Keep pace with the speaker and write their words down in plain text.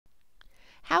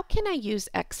How can I use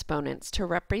exponents to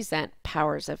represent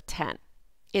powers of 10?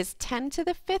 Is 10 to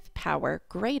the 5th power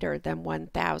greater than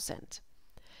 1,000?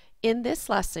 In this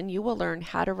lesson, you will learn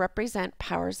how to represent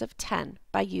powers of 10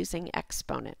 by using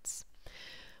exponents.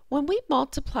 When we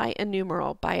multiply a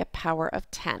numeral by a power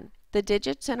of 10, the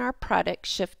digits in our product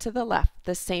shift to the left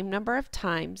the same number of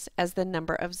times as the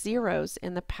number of zeros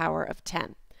in the power of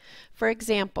 10. For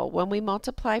example, when we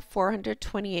multiply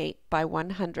 428 by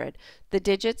 100, the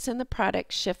digits in the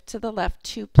product shift to the left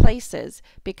 2 places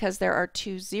because there are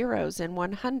 2 zeros in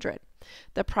 100.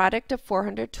 The product of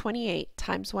 428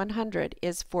 times 100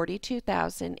 is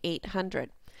 42,800.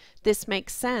 This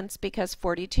makes sense because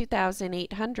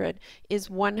 42,800 is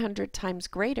 100 times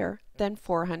greater than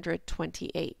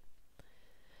 428.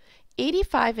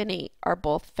 85 and 8 are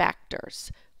both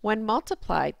factors. When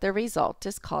multiplied, the result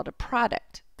is called a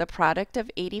product. The product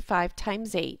of 85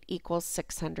 times 8 equals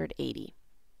 680.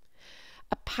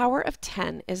 A power of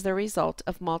 10 is the result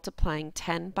of multiplying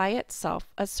 10 by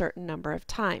itself a certain number of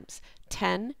times.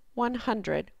 10,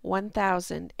 100,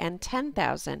 1,000, and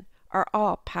 10,000 are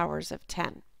all powers of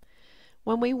 10.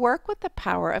 When we work with the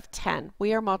power of 10,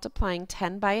 we are multiplying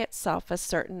 10 by itself a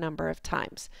certain number of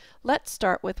times. Let's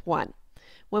start with 1.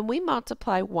 When we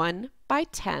multiply 1 by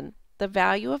 10, the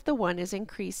value of the 1 is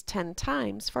increased 10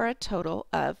 times for a total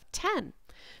of 10.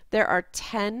 There are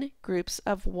 10 groups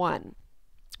of 1.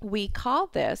 We call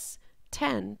this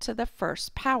 10 to the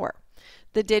 1st power.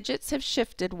 The digits have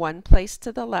shifted 1 place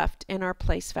to the left in our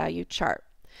place value chart.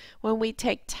 When we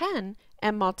take 10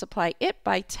 and multiply it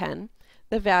by 10,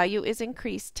 the value is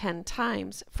increased 10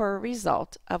 times for a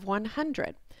result of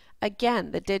 100.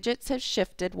 Again, the digits have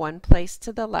shifted 1 place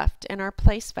to the left in our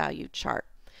place value chart.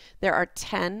 There are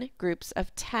 10 groups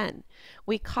of 10.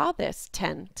 We call this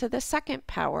 10 to the 2nd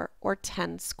power, or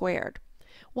 10 squared.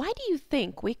 Why do you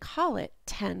think we call it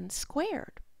 10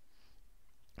 squared?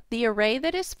 The array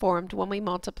that is formed when we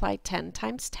multiply 10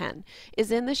 times 10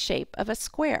 is in the shape of a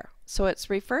square, so it's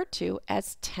referred to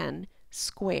as 10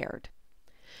 squared.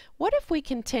 What if we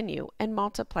continue and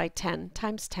multiply 10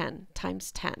 times 10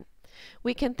 times 10?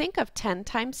 We can think of 10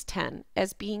 times 10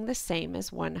 as being the same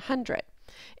as 100.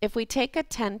 If we take a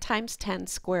 10 times 10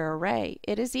 square array,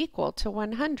 it is equal to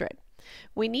 100.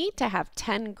 We need to have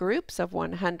 10 groups of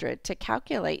 100 to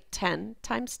calculate 10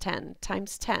 times 10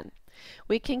 times 10.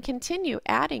 We can continue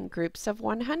adding groups of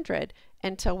 100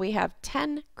 until we have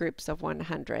 10 groups of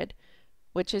 100,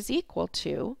 which is equal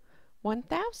to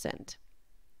 1,000.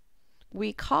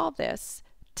 We call this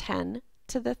 10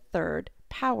 to the 3rd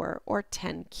power, or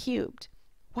 10 cubed.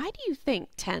 Why do you think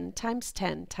 10 times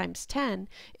 10 times 10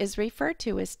 is referred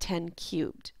to as 10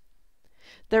 cubed?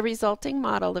 The resulting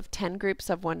model of 10 groups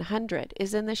of 100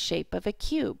 is in the shape of a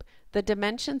cube. The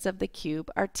dimensions of the cube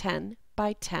are 10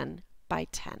 by 10 by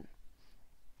 10.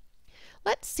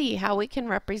 Let's see how we can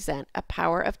represent a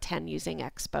power of 10 using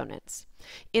exponents.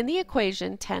 In the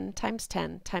equation 10 times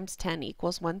 10 times 10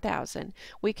 equals 1,000,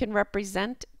 we can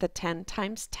represent the 10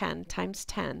 times 10 times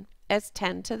 10 as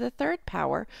 10 to the 3rd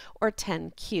power, or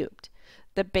 10 cubed.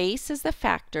 The base is the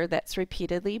factor that's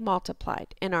repeatedly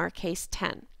multiplied, in our case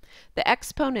 10. The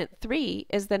exponent 3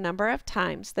 is the number of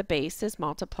times the base is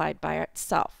multiplied by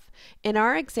itself. In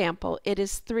our example, it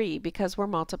is 3 because we're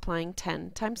multiplying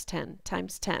 10 times 10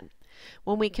 times 10.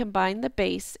 When we combine the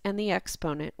base and the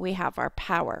exponent, we have our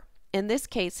power. In this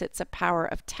case, it's a power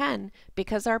of 10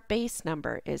 because our base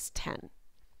number is 10.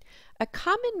 A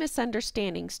common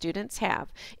misunderstanding students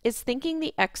have is thinking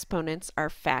the exponents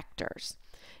are factors.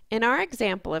 In our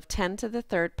example of 10 to the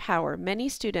 3rd power, many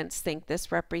students think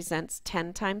this represents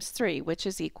 10 times 3, which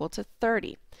is equal to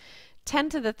 30. 10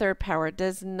 to the 3rd power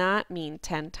does not mean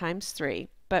 10 times 3,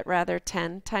 but rather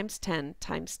 10 times 10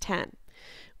 times 10.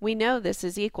 We know this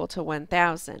is equal to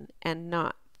 1,000 and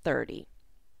not 30.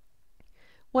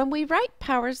 When we write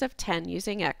powers of 10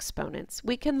 using exponents,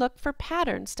 we can look for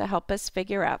patterns to help us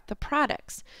figure out the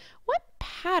products. What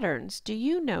patterns do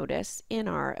you notice in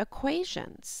our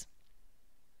equations?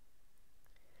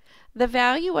 The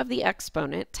value of the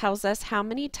exponent tells us how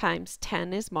many times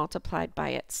 10 is multiplied by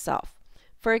itself.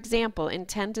 For example, in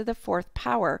 10 to the 4th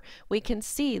power, we can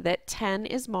see that 10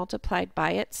 is multiplied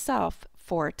by itself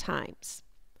 4 times.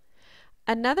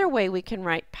 Another way we can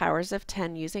write powers of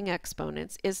 10 using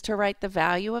exponents is to write the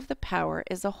value of the power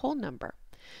as a whole number.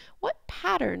 What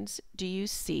patterns do you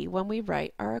see when we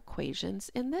write our equations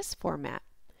in this format?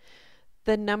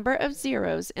 The number of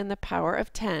zeros in the power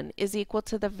of 10 is equal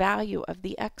to the value of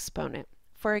the exponent.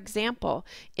 For example,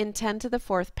 in 10 to the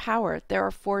 4th power, there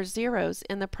are 4 zeros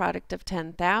in the product of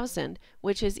 10,000,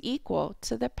 which is equal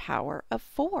to the power of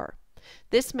 4.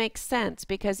 This makes sense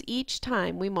because each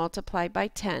time we multiply by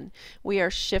 10, we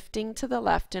are shifting to the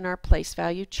left in our place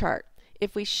value chart.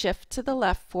 If we shift to the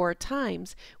left 4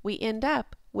 times, we end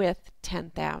up with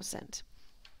 10,000.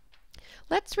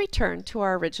 Let's return to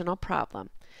our original problem.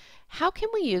 How can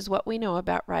we use what we know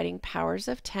about writing powers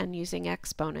of 10 using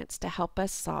exponents to help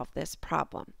us solve this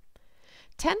problem?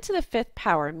 10 to the 5th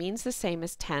power means the same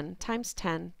as 10 times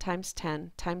 10 times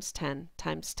 10 times 10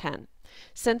 times 10.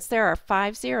 Since there are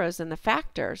 5 zeros in the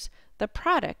factors, the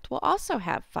product will also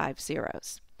have 5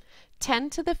 zeros.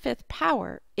 10 to the 5th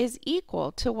power is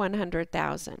equal to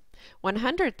 100,000.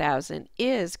 100,000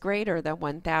 is greater than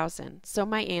 1,000, so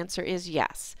my answer is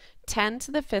yes. 10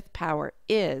 to the 5th power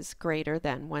is greater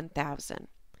than 1,000.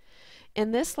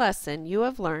 In this lesson, you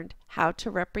have learned how to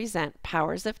represent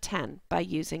powers of 10 by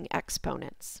using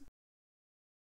exponents.